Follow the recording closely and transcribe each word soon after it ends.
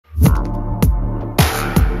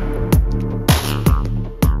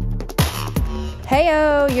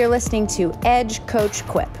Heyo, you're listening to Edge Coach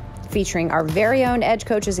Quip, featuring our very own Edge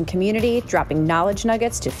coaches and community, dropping knowledge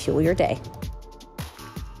nuggets to fuel your day.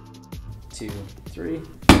 2, 3.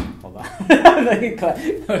 Hold on. 1,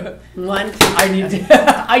 2.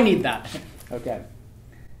 I need that. Okay.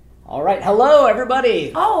 All right. Hello,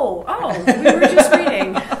 everybody. Oh, we were just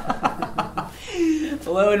reading.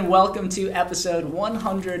 Hello and welcome to episode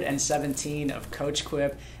 117 of Coach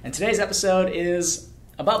Quip. And today's episode is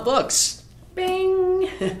about books. Bing!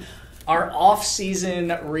 Our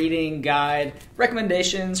off-season reading guide,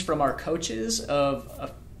 recommendations from our coaches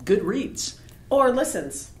of good reads. Or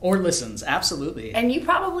listens, absolutely. And you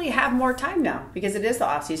probably have more time now because it is the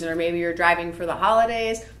off season, or maybe you're driving for the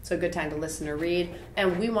holidays, so a good time to listen or read.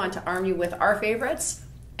 And we want to arm you with our favorites,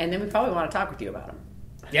 and then we probably want to talk with you about them.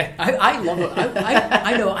 Yeah, I love it.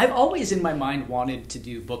 I know. I've always in my mind wanted to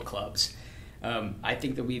do book clubs. I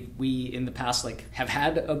think that we in the past have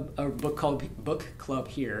had a book club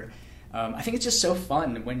here. I think it's just so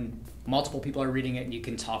fun when multiple people are reading it and you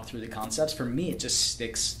can talk through the concepts. For me, it just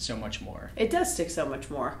sticks so much more. It does stick so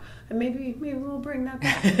much more. And maybe we'll bring that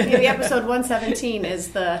back. Maybe episode 117 is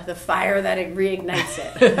the fire that reignites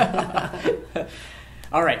it.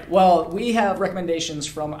 All right. Well, we have recommendations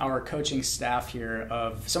from our coaching staff here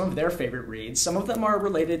of some of their favorite reads. Some of them are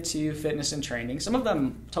related to fitness and training. Some of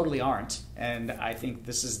them totally aren't. And I think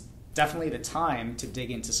this is definitely the time to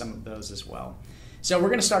dig into some of those as well. So we're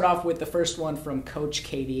going to start off with the first one from Coach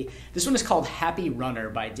Katie. This one is called Happy Runner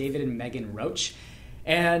by David and Megan Roach.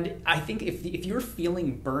 And I think if you're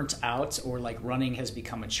feeling burnt out or like running has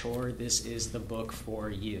become a chore, this is the book for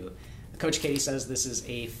you. Coach Katie says this is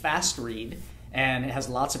a fast read, and it has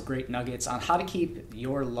lots of great nuggets on how to keep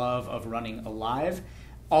your love of running alive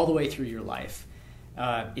all the way through your life.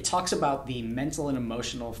 It talks about the mental and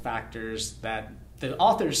emotional factors that the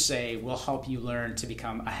authors say will help you learn to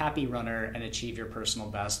become a happy runner and achieve your personal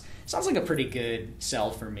best. Sounds like a pretty good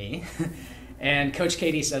sell for me. And Coach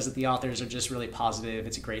Katie says that the authors are just really positive.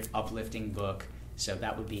 It's a great uplifting book. So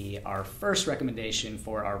that would be our first recommendation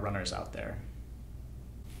for our runners out there.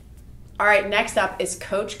 All right, next up is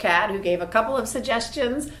Coach Kat, who gave a couple of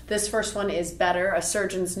suggestions. This first one is Better, A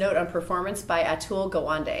Surgeon's Note on Performance by Atul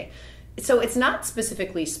Gawande. So it's not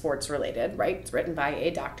specifically sports related, right? It's written by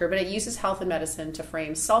a doctor, but it uses health and medicine to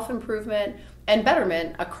frame self-improvement and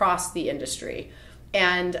betterment across the industry.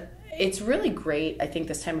 And it's really great, I think,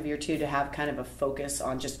 this time of year too, to have kind of a focus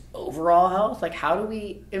on just overall health. Like, how do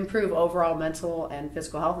we improve overall mental and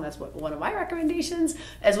physical health? And that's what one of my recommendations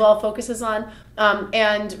as well focuses on.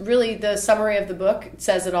 And really the summary of the book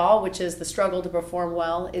says it all, which is the struggle to perform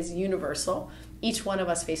well is universal. Each one of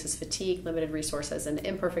us faces fatigue, limited resources, and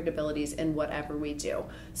imperfect abilities in whatever we do.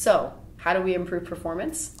 So how do we improve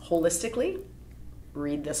performance holistically?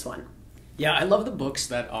 Read this one. Yeah, I love the books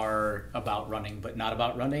that are about running, but not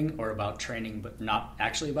about running, or about training, but not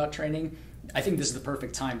actually about training. I think this is the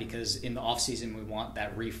perfect time because in the off season, we want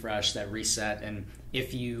that refresh, that reset. And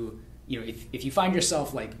if you find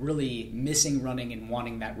yourself like really missing running and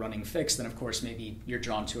wanting that running fix, then of course, maybe you're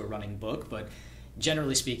drawn to a running book. But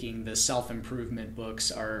generally speaking, the self-improvement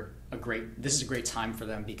books are this is a great time for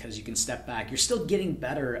them because you can step back. You're still getting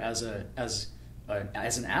better as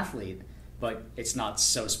an athlete, but it's not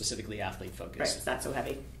so specifically athlete focused. Right, it's not so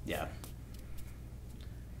heavy. Yeah.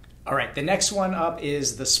 All right, the next one up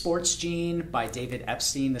is The Sports Gene by David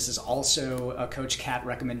Epstein. This is also a Coach Kat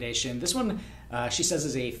recommendation. This one, she says,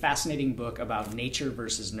 is a fascinating book about nature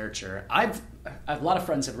versus nurture. A lot of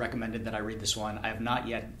friends have recommended that I read this one. I have not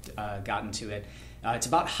yet gotten to it. It's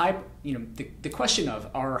about the question of,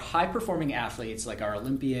 are high-performing athletes like our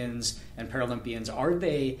Olympians and Paralympians, are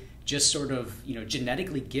they just sort of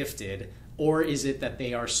genetically gifted, or is it that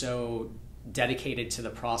they are so dedicated to the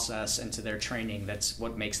process and to their training that's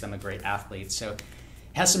what makes them a great athlete? So it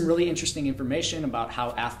has some really interesting information about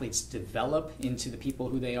how athletes develop into the people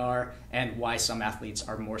who they are and why some athletes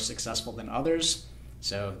are more successful than others.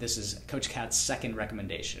 So this is Coach Kat's second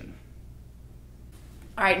recommendation.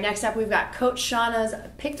 All right, next up we've got Coach Shauna's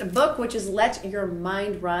picked a book, which is Let Your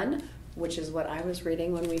Mind Run, which is what I was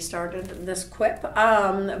reading when we started this Quip,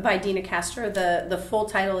 by Dina Castor. The full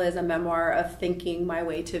title is A Memoir of Thinking My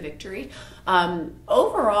Way to Victory.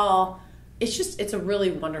 Overall, it's a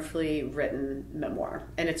really wonderfully written memoir,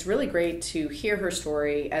 and it's really great to hear her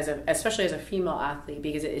story especially as a female athlete,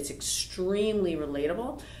 because it's extremely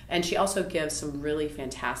relatable, and she also gives some really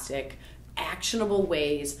fantastic, actionable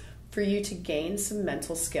ways for you to gain some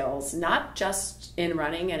mental skills, not just in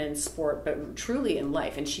running and in sport, but truly in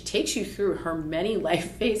life. And she takes you through her many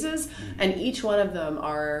life phases, and each one of them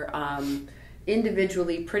are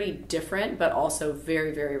individually pretty different, but also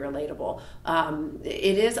very, very relatable.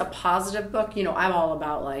 It is a positive book. You know, I'm all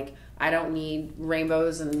about like, I don't need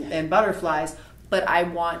rainbows and butterflies, but I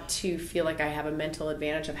want to feel like I have a mental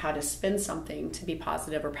advantage of how to spin something to be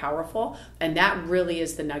positive or powerful. And that really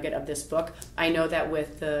is the nugget of this book. I know that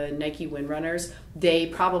with the Nike Windrunners, they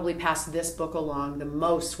probably pass this book along the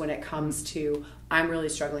most when it comes to, I'm really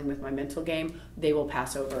struggling with my mental game. They will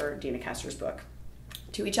pass over Dina Castor's book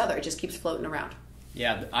to each other. It just keeps floating around.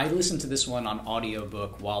 Yeah, I listened to this one on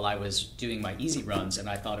audiobook while I was doing my easy runs, and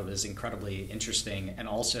I thought it was incredibly interesting and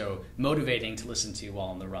also motivating to listen to while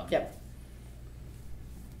on the run. Yep.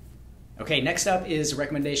 Okay, next up is a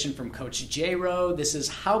recommendation from Coach J-Ro. This is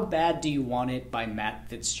How Bad Do You Want It by Matt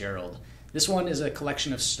Fitzgerald. This one is a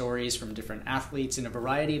collection of stories from different athletes in a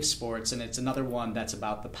variety of sports, and it's another one that's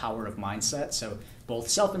about the power of mindset, so both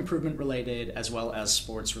self-improvement related as well as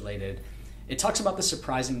sports related. It talks about the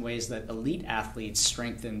surprising ways that elite athletes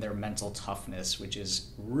strengthen their mental toughness, which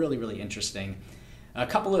is really, really interesting. A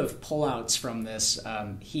couple of pullouts from this.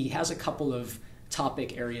 He has a couple of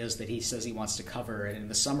topic areas that he says he wants to cover, and in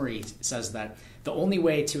the summary it says that the only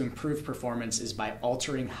way to improve performance is by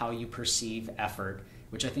altering how you perceive effort,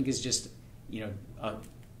 which I think is just, you know,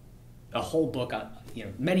 a whole book. You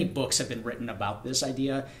know, many books have been written about this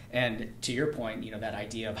idea, and to your point, you know, that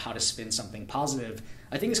idea of how to spin something positive,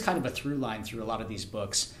 I think is kind of a through line through a lot of these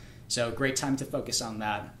books. So great time to focus on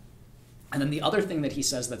that. And then the other thing that he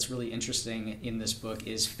says that's really interesting in this book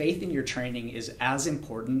is faith in your training is as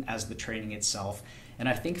important as the training itself. And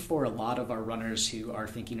I think for a lot of our runners who are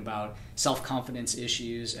thinking about self-confidence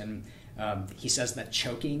issues, and he says that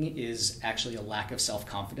choking is actually a lack of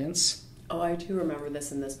self-confidence. Oh, I do remember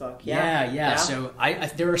this in this book. Yeah. So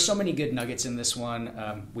there are so many good nuggets in this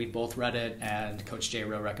one. We both read it, and Coach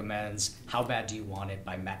J-Ro recommends How Bad Do You Want It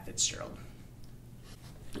by Matt Fitzgerald.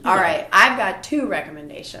 All right, I've got two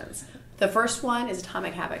recommendations. The first one is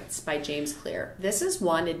Atomic Habits by James Clear. This is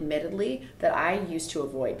one, admittedly, that I used to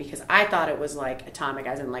avoid because I thought it was like atomic,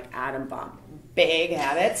 as in like atom bomb, big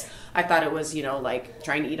habits. I thought it was, you know, like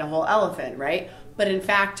trying to eat a whole elephant, right? But in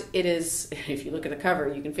fact, it is, if you look at the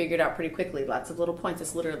cover, you can figure it out pretty quickly. Lots of little points.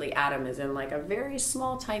 It's literally atom is in like a very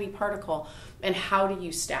small, tiny particle. And how do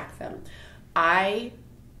you stack them? I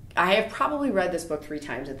have probably read this book 3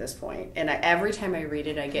 times at this point, and every time I read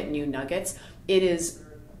it, I get new nuggets. It is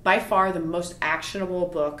by far the most actionable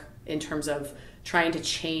book in terms of trying to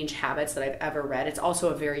change habits that I've ever read. It's also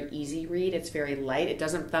a very easy read. It's very light. It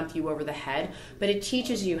doesn't thump you over the head, but it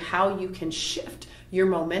teaches you how you can shift your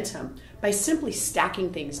momentum by simply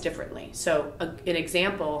stacking things differently. So an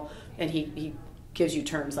example, and he gives you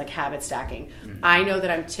terms like habit stacking. Mm-hmm. I know that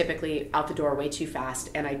I'm typically out the door way too fast,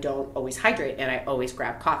 and I don't always hydrate, and I always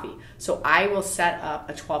grab coffee. So I will set up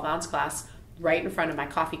a 12-ounce glass right in front of my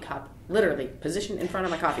coffee cup, literally positioned in front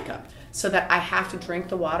of my coffee cup, so that I have to drink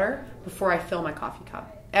the water before I fill my coffee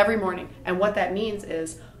cup every morning. And what that means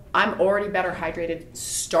is I'm already better hydrated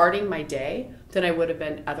starting my day than I would have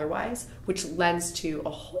been otherwise, which lends to a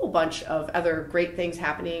whole bunch of other great things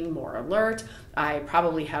happening, more alert. I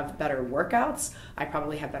probably have better workouts. I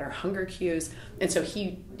probably have better hunger cues. And so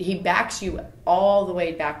he backs you all the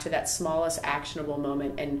way back to that smallest actionable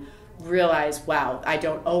moment and realize, wow, I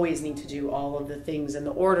don't always need to do all of the things in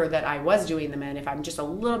the order that I was doing them in. If I'm just a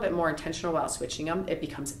little bit more intentional while switching them, it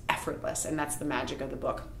becomes effortless. And that's the magic of the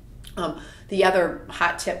book. The other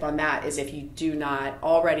hot tip on that is if you do not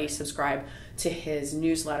already subscribe to his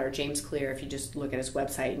newsletter, James Clear, if you just look at his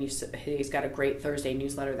website, and he's got a great Thursday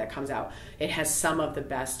newsletter that comes out. It has some of the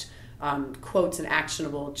best quotes and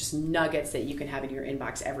actionable just nuggets that you can have in your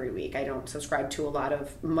inbox every week. I don't subscribe to a lot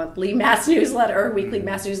of monthly mass newsletter or weekly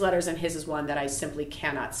mass newsletters, and his is one that I simply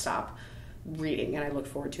cannot stop reading, and I look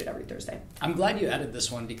forward to it every Thursday. I'm glad you added this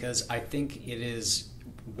one because I think it is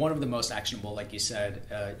one of the most actionable, like you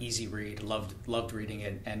said, easy read, loved reading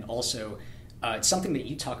it, and also it's something that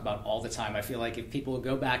you talk about all the time. I feel like if people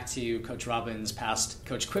go back to Coach Robyn's past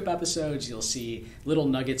Coach Quip episodes, you'll see little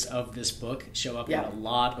nuggets of this book show up in a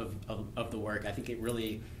lot of the work. I think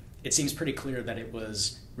it seems pretty clear that it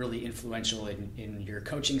was really influential in your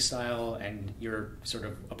coaching style and your sort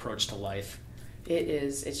of approach to life.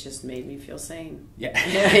 It's just made me feel sane. Yeah.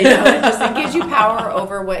 It gives you power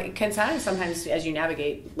over what can sometimes as you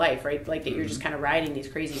navigate life, right? Like that you're just kind of riding these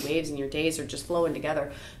crazy waves and your days are just flowing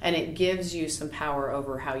together, and it gives you some power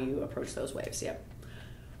over how you approach those waves. Yep.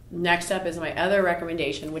 Next up is my other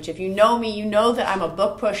recommendation, which if you know me, you know that I'm a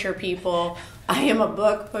book pusher, people. I am a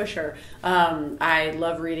book pusher. I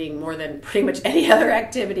love reading more than pretty much any other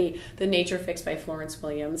activity. The Nature Fix by Florence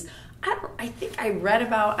Williams. I think I read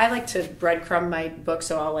about, I like to breadcrumb my book,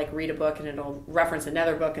 so I'll like read a book and it'll reference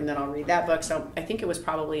another book and then I'll read that book. So I think it was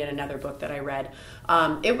probably in another book that I read.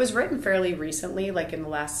 It was written fairly recently, like in the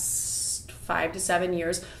last 5 to 7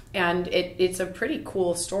 years. And it's a pretty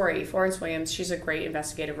cool story. Florence Williams, she's a great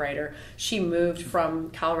investigative writer. She moved from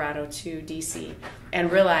Colorado to DC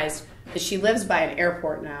and realized that she lives by an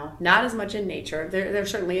airport now, not as much in nature. There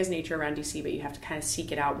certainly is nature around DC, but you have to kind of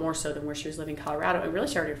seek it out more so than where she was living in Colorado. It really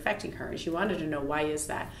started affecting her, and she wanted to know, why is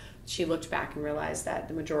that? She looked back and realized that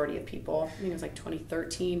the majority of people, I think it was like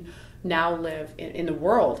 2013, now live in the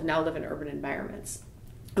world, now live in urban environments.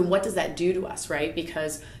 And what does that do to us, right?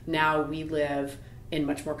 Because now we live in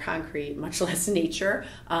much more concrete, much less nature,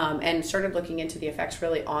 and started looking into the effects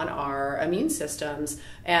really on our immune systems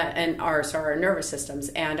and our nervous systems.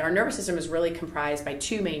 And our nervous system is really comprised by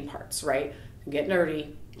 2 main parts, right? Get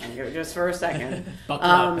nerdy, just for a second. We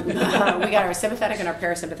got our sympathetic and our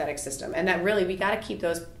parasympathetic system, and that really, we got to keep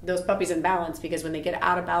those puppies in balance, because when they get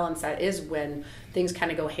out of balance, that is when things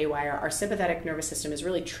kind of go haywire. Our sympathetic nervous system is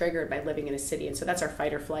really triggered by living in a city, and so that's our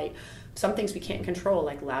fight or flight. Some things we can't control,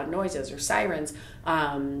 like loud noises or sirens,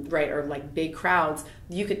 right, or like big crowds.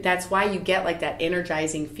 That's why you get like that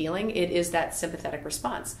energizing feeling. It is that sympathetic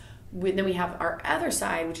response. Then we have our other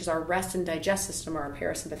side, which is our rest and digest system, or our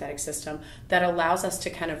parasympathetic system, that allows us to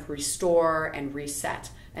kind of restore and reset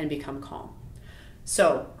and become calm.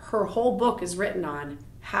 So her whole book is written on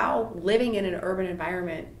how, living in an urban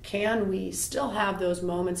environment, can we still have those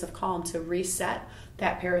moments of calm to reset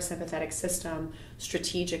that parasympathetic system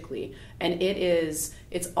strategically. And it's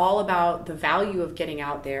all about the value of getting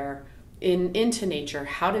out there into nature,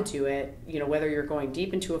 how to do it, whether you're going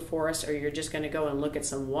deep into a forest or you're just going to go and look at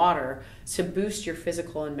some water, to boost your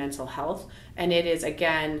physical and mental health. And it is,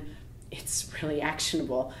 again, it's really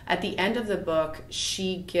actionable. At the end of the book,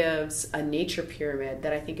 she gives a nature pyramid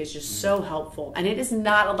that I think is just so helpful. And it is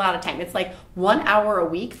not a lot of time. It's like 1 hour a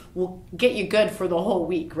week will get you good for the whole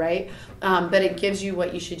week, right? But it gives you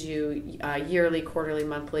what you should do yearly, quarterly,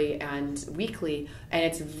 monthly, and weekly. And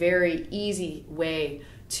it's a very easy way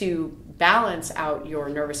to balance out your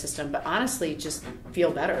nervous system, but honestly just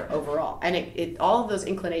feel better overall. And it all of those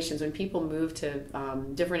inclinations, when people move to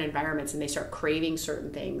different environments and they start craving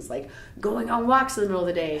certain things, like going on walks in the middle of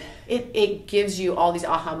the day, it gives you all these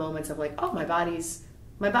aha moments of like, oh, my body's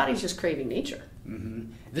just craving nature.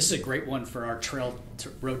 Mm-hmm. This is a great one for our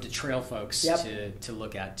road to trail folks to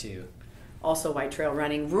look at too. Also, why trail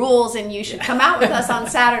running rules, and you should come out with us on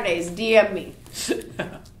Saturdays. DM me.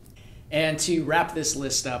 And to wrap this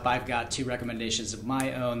list up, I've got 2 recommendations of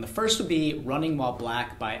my own. The first would be Running While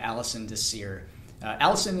Black by Alison Desir.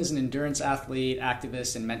 Alison is an endurance athlete,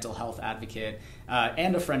 activist, and mental health advocate,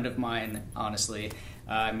 and a friend of mine, honestly.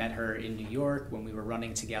 I met her in New York when we were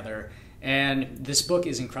running together. And this book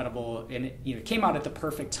is incredible, and it came out at the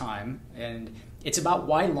perfect time. And it's about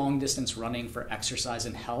why long-distance running for exercise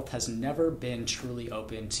and health has never been truly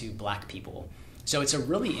open to Black people. So it's a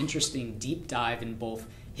really interesting deep dive in both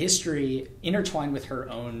history intertwined with her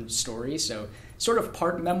own story. So sort of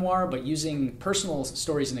part memoir, but using personal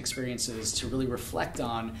stories and experiences to really reflect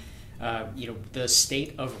on, the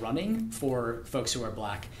state of running for folks who are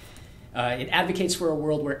Black. It advocates for a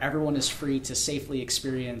world where everyone is free to safely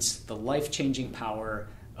experience the life-changing power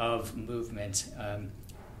of movement.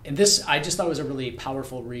 And this, I just thought was a really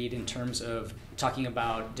powerful read in terms of talking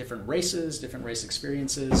about different races, different race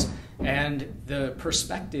experiences, and the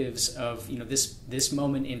perspectives of this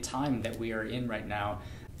moment in time that we are in right now.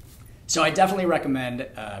 So I definitely recommend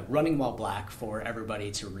Running While Black for everybody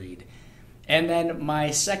to read. And then my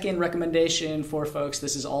second recommendation for folks,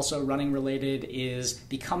 this is also running related, is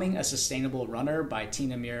Becoming a Sustainable Runner by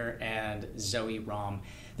Tina Muir and Zoe Rom.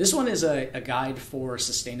 This one is a guide for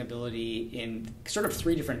sustainability in sort of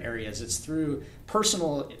 3 different areas. It's through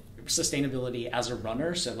personal sustainability as a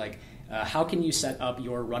runner. So like, how can you set up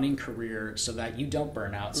your running career so that you don't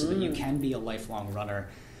burn out, so that you can be a lifelong runner?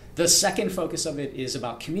 The second focus of it is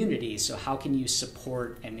about community. So how can you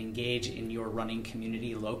support and engage in your running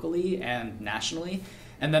community locally and nationally?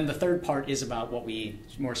 And then the third part is about what we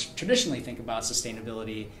more traditionally think about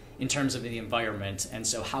sustainability in terms of the environment. And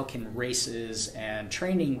so how can races and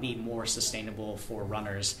training be more sustainable for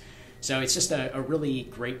runners? So it's just a really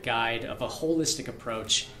great guide of a holistic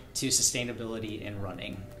approach to sustainability in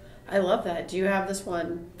running. I love that. Do you have this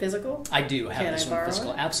one physical? I do have this one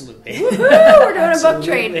physical. Absolutely. Woohoo! We're doing a book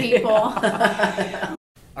trade, people.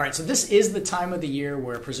 All right, so this is the time of the year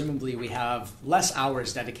where presumably we have less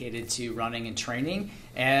hours dedicated to running and training,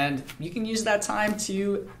 and you can use that time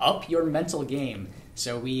to up your mental game.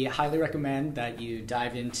 So we highly recommend that you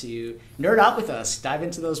nerd out with us, dive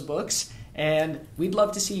into those books, and we'd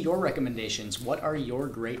love to see your recommendations. What are your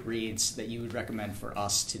great reads that you would recommend for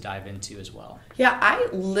us to dive into as well? Yeah, I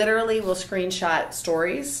literally will screenshot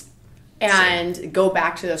stories and go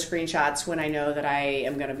back to those screenshots when I know that I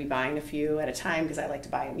am going to be buying a few at a time, because I like to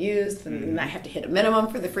buy them used, and I have to hit a minimum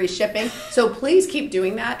for the free shipping. So please keep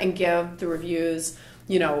doing that and give the reviews,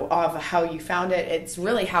 of how you found it. It's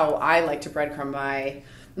really how I like to breadcrumb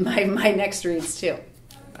my next reads too.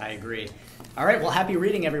 I agree. All right, well, happy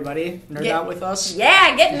reading, everybody. Nerd out with us.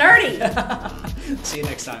 Yeah, get nerdy. See you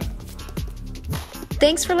next time.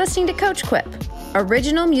 Thanks for listening to Coach Quip,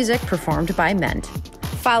 original music performed by Mend.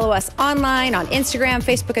 Follow us online on Instagram,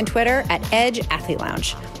 Facebook, and Twitter at Edge Athlete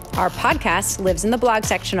Lounge. Our podcast lives in the blog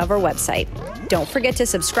section of our website. Don't forget to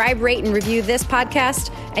subscribe, rate, and review this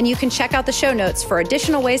podcast, and you can check out the show notes for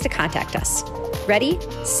additional ways to contact us. Ready,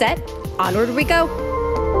 set, onward we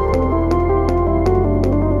go.